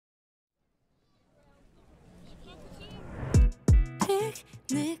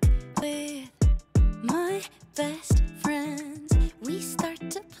picnic with my best friends. We start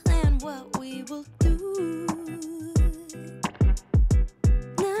to plan what we will do.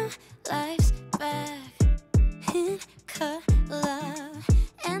 Now life's back in color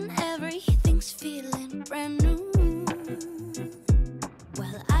and everything's feeling brand new.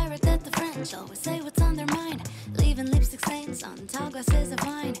 Well, I read that the French always say what's on their mind, leaving lipstick stains on tall glasses of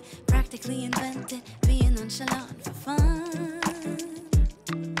wine. Practically invented being nonchalant for fun.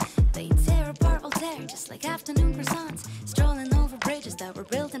 They tear apart Voltaire just like afternoon croissants, strolling over bridges that were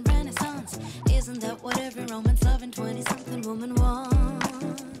built in Renaissance. Isn't that what every romance loving 20-something woman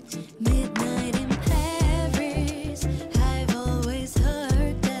wants? Midnight in Paris, I've always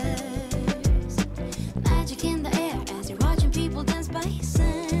heard there's magic in the air as you're watching people dance by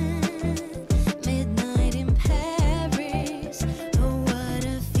sand. Midnight in Paris, oh what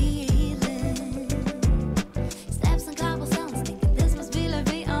a feeling. Steps on cobblestones, thinking this must be La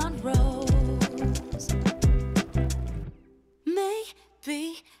Vie en Rose.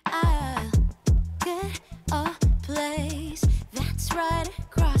 Maybe I'll get a place that's right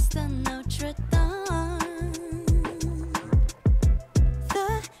across the Notre Dame.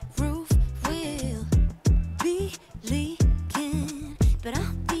 The roof will be leaking, but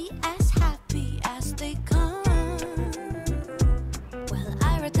I'll be as happy as they come. Well,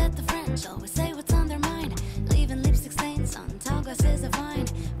 I read that the French always say what's on their mind, leaving lipstick stains on tall glasses of wine.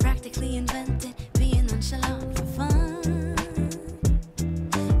 Practically invented being nonchalant for fun.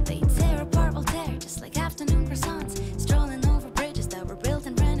 They tear apart Voltaire just like afternoon croissants, strolling over bridges that were built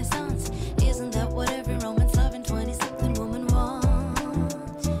in Renaissance. Isn't that what every romance loving 20-something woman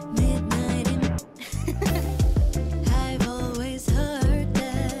wants? Midnight in I've always heard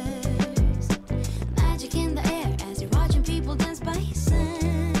there's magic in the air as you're watching people dance by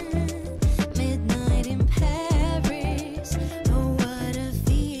sand.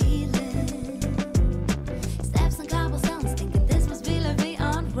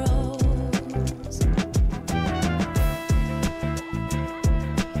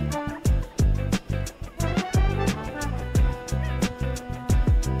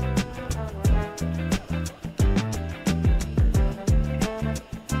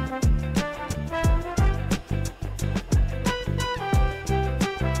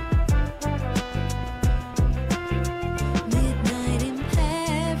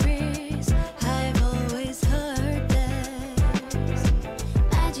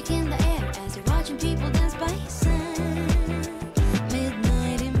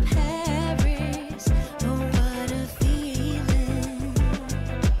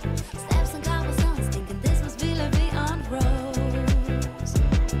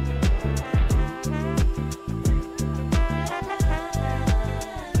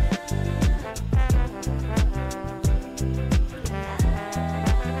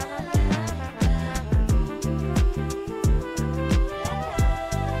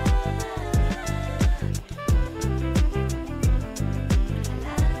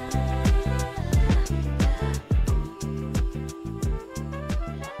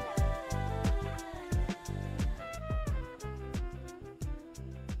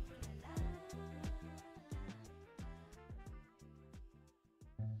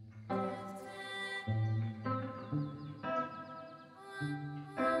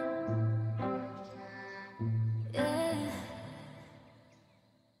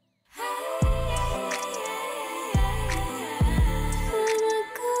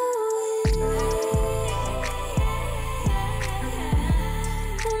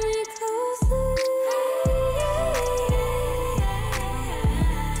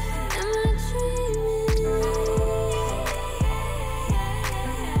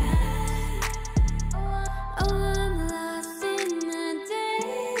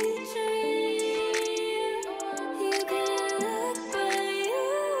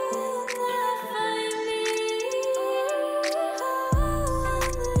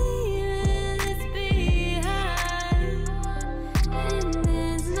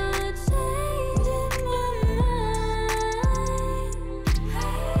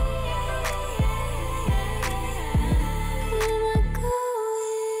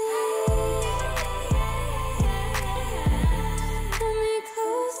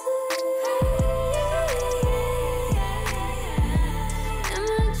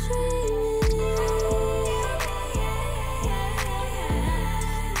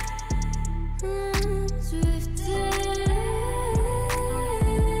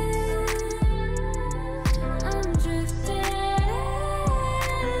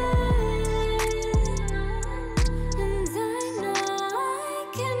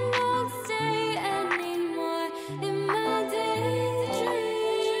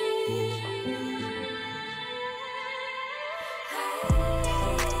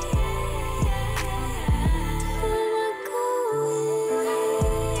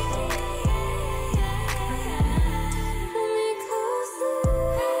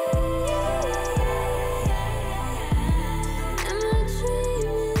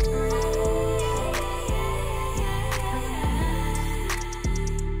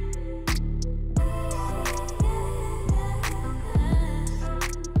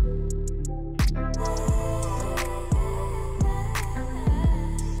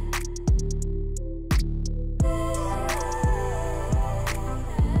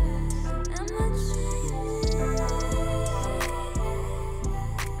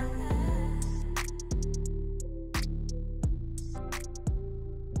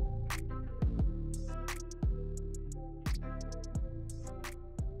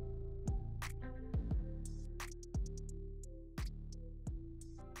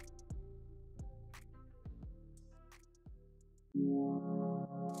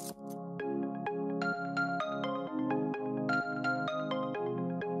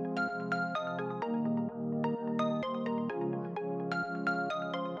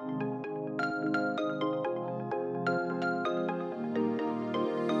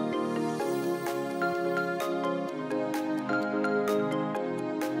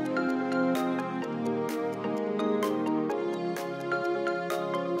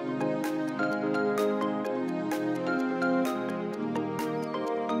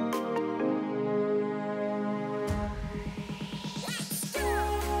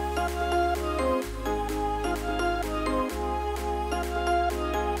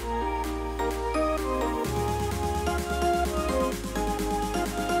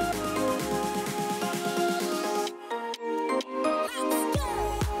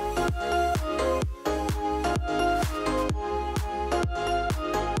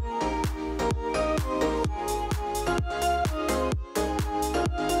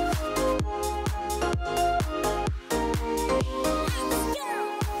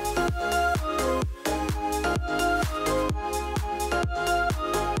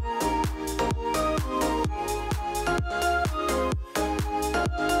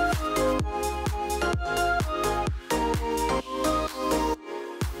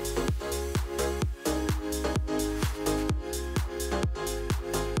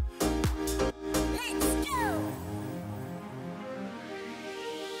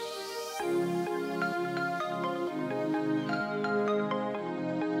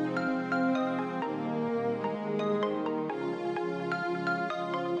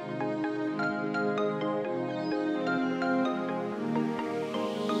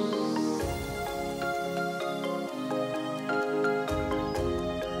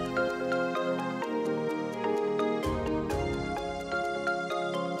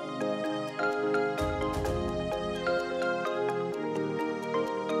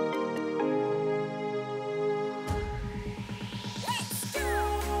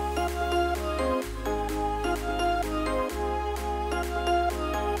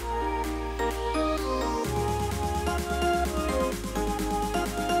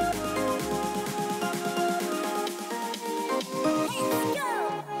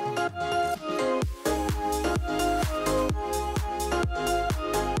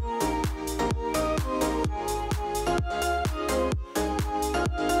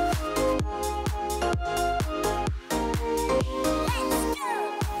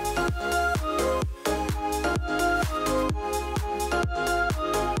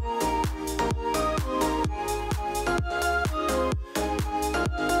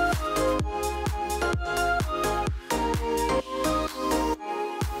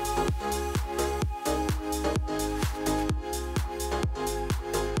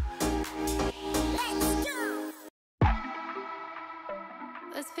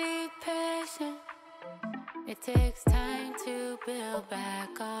 build back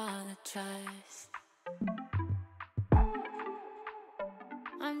all the trust.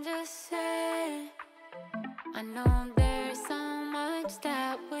 I'm just saying, I know there's so much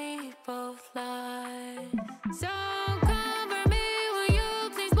that we both lost. So cover me, will you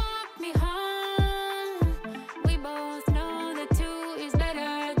please walk me home? We both know that two is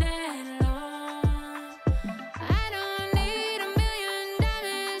better than one. I don't need a million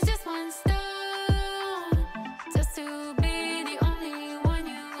diamonds, just one stone, just to be the only one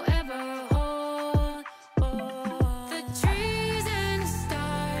you ever hold. Oh. The trees and the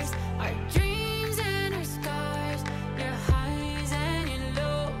stars, our dreams and our scars, your highs and your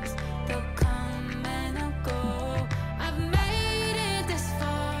lows, they'll come and they'll go. I've made it this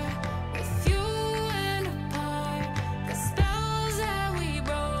far with you and apart. The spells that we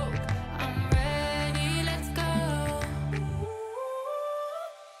broke, I'm ready, let's go.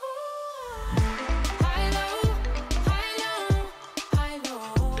 High low, high low, high low,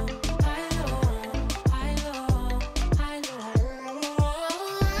 high low, high low, high low.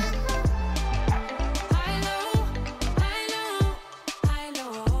 High low, high low, high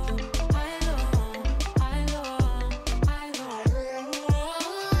low, high low, high low, high low.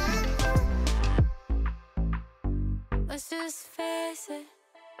 Let's just face it,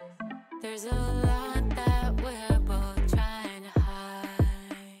 there's a lot that we're both trying to hide.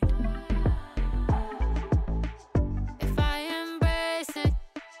 If I embrace it,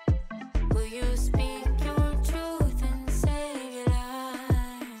 will you speak your truth and save your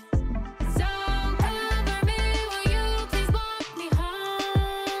lies? So cover me, will you please walk me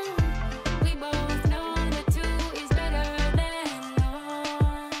home? We both know that two is better than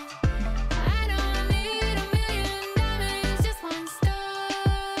one. I don't need a million diamonds, just one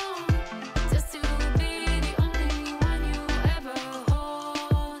stone, just to be the only one you ever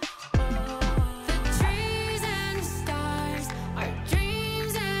hold. The trees and the stars, our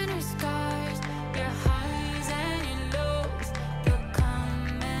dreams and our scars, your highs and your lows, they'll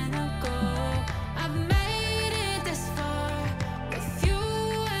come and they'll go. I've made it this far with you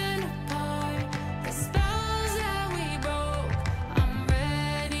and apart. The spells that we broke, I'm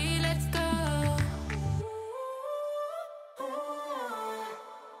ready, let's go.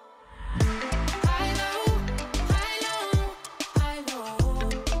 High low, high low, high low,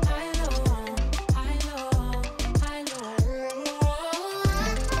 high low, high low, high low.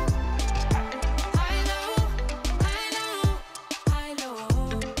 High low, high low, high low, high low,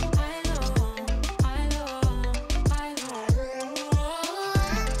 high low, high low.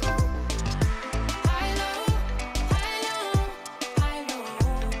 High low, high low, high low,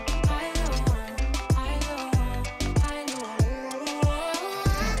 high low, high low,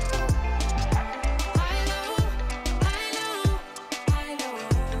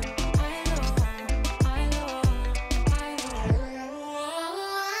 high low, high low, high low.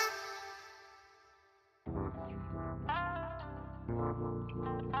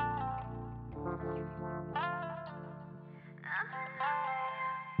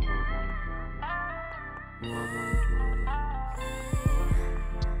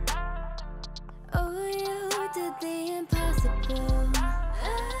 Oh, you did the impossible.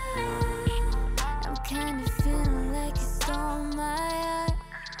 I'm kinda feeling like you stole my heart.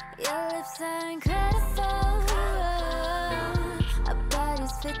 Your lips are incredible. Our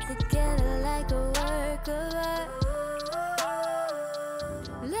bodies fit together like a work of art.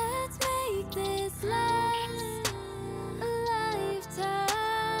 Let's make this last a lifetime.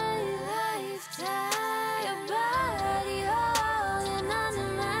 Your body holding on to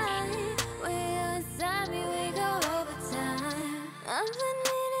mine. When you're inside me, we go overtime. I've been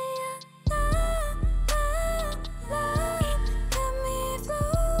needing your love, love, got me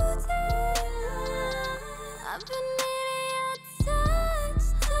floating. I've been needing your touch,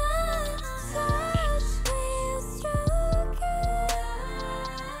 touch, touch. When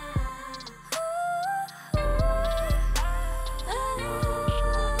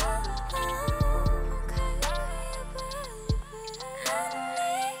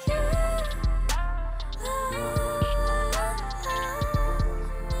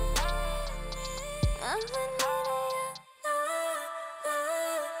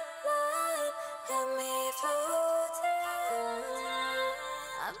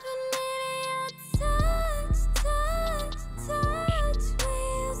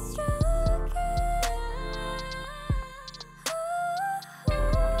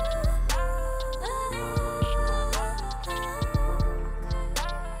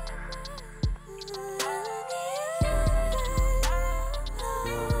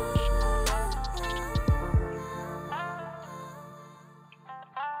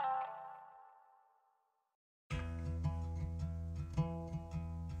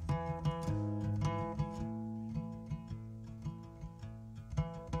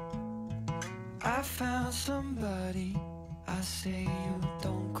I found somebody, I say you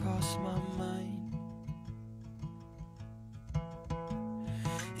don't cross my mind.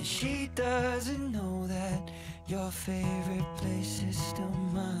 And she doesn't know that your favorite place is still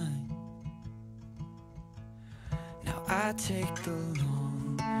mine. Now I take the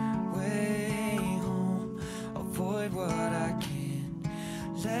long way home, avoid what I can't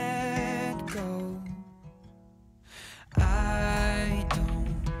let go. I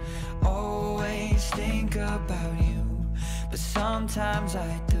don't always think about you, but sometimes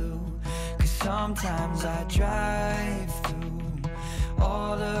I do, 'cause sometimes I drive through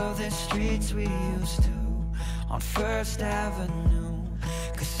all of the streets we used to on First Avenue.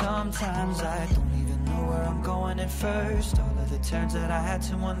 'Cause sometimes I don't even know where I'm going at first. All of the turns that I had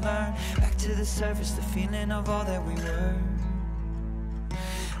to unlearn, back to the surface, the feeling of all that we were.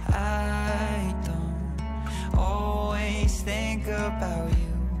 I don't always think about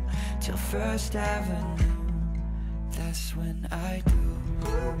you till First Avenue, that's when I do.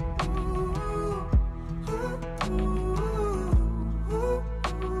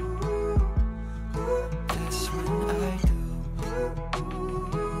 That's when I do.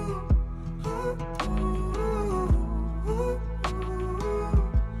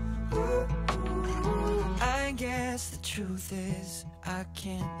 I guess the truth is I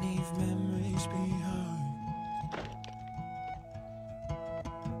can't leave memories behind.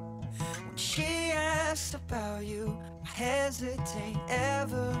 When she asks about you, I hesitate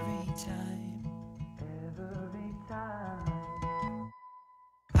every time. Every time.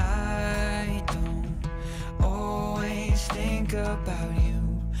 I don't always think about you,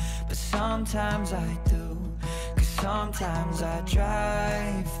 but sometimes I do, 'cause sometimes I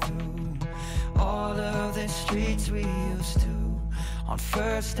drive through all of the streets we used to on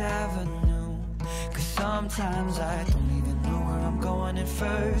First Avenue. 'Cause sometimes I don't even know where I'm going at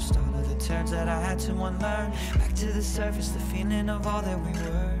first. All of the turns that I had to unlearn, back to the surface, the feeling of all that we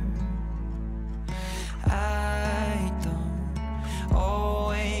were. I don't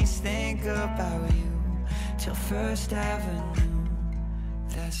always think about you till First Avenue,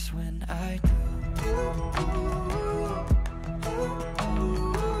 that's when I do.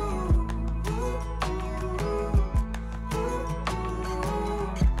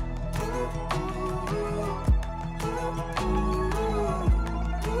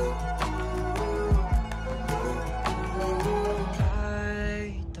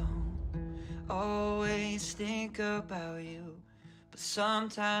 Think about you, but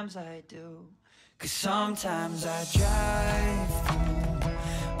sometimes I do, 'cause sometimes I drive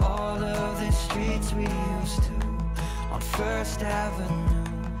through all of the streets we used to on First Avenue.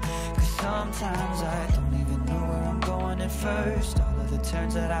 'Cause sometimes I don't even know where I'm going at first. All of the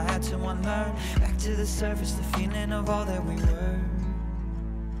turns that I had to unlearn, back to the surface, the feeling of all that we were.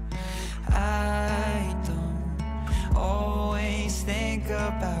 I don't always think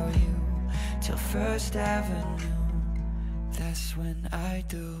about you till First Avenue, that's when I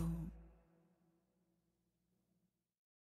do.